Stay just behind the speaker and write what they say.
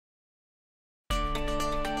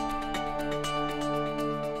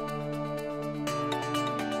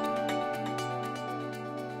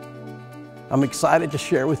I'm excited to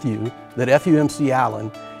share with you that FUMC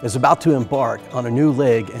Allen is about to embark on a new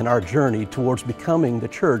leg in our journey towards becoming the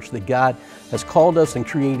church that God has called us and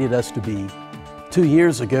created us to be. 2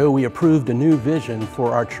 years ago, we approved a new vision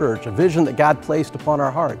for our church, a vision that God placed upon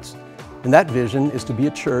our hearts. And that vision is to be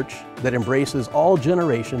a church that embraces all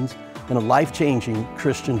generations in a life-changing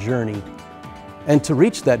Christian journey. And to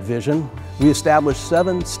reach that vision, we established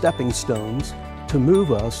 7 stepping stones to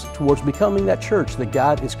move us towards becoming that church that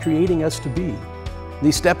God is creating us to be.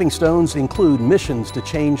 These stepping stones include missions to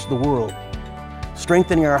change the world,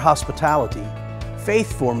 strengthening our hospitality,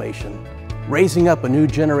 faith formation, raising up a new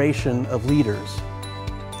generation of leaders,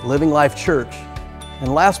 Living Life Church,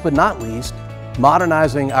 and last but not least,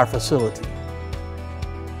 modernizing our facility.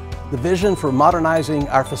 The vision for modernizing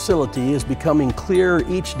our facility is becoming clearer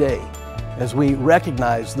each day as we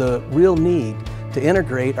recognize the real need to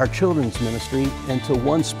integrate our children's ministry into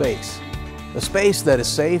one space, a space that is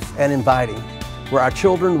safe and inviting, where our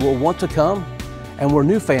children will want to come and where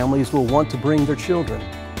new families will want to bring their children.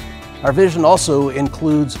 Our vision also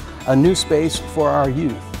includes a new space for our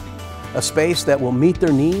youth, a space that will meet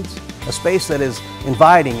their needs, a space that is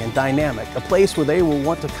inviting and dynamic, a place where they will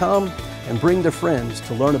want to come and bring their friends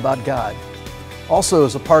to learn about God. Also,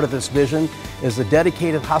 as a part of this vision is a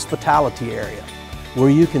dedicated hospitality area where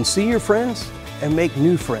you can see your friends and make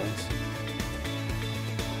new friends.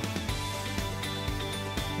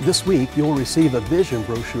 This week, you'll receive a vision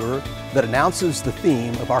brochure that announces the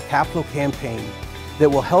theme of our capital campaign that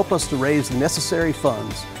will help us to raise the necessary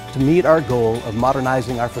funds to meet our goal of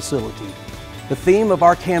modernizing our facility. The theme of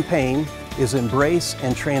our campaign is Embrace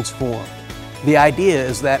and Transform. The idea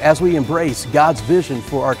is that as we embrace God's vision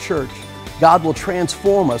for our church, God will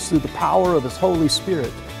transform us through the power of His Holy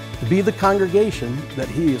Spirit to be the congregation that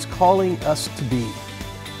He is calling us to be.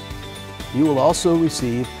 You will also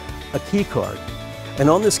receive a key card. And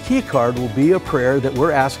on this key card will be a prayer that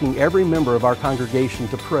we're asking every member of our congregation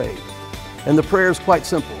to pray. And the prayer is quite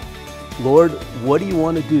simple. Lord, what do you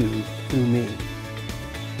want to do through me?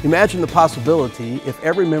 Imagine the possibility if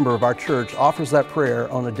every member of our church offers that prayer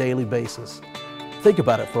on a daily basis. Think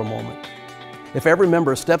about it for a moment. If every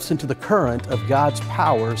member steps into the current of God's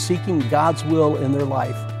power, seeking God's will in their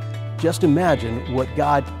life, just imagine what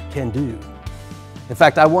God can do. In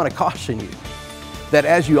fact, I want to caution you that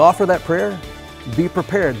as you offer that prayer, be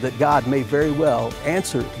prepared that God may very well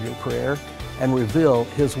answer your prayer and reveal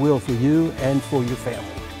His will for you and for your family.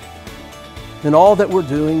 In all that we're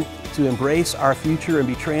doing to embrace our future and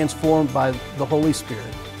be transformed by the Holy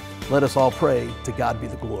Spirit, let us all pray to God be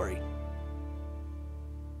the glory.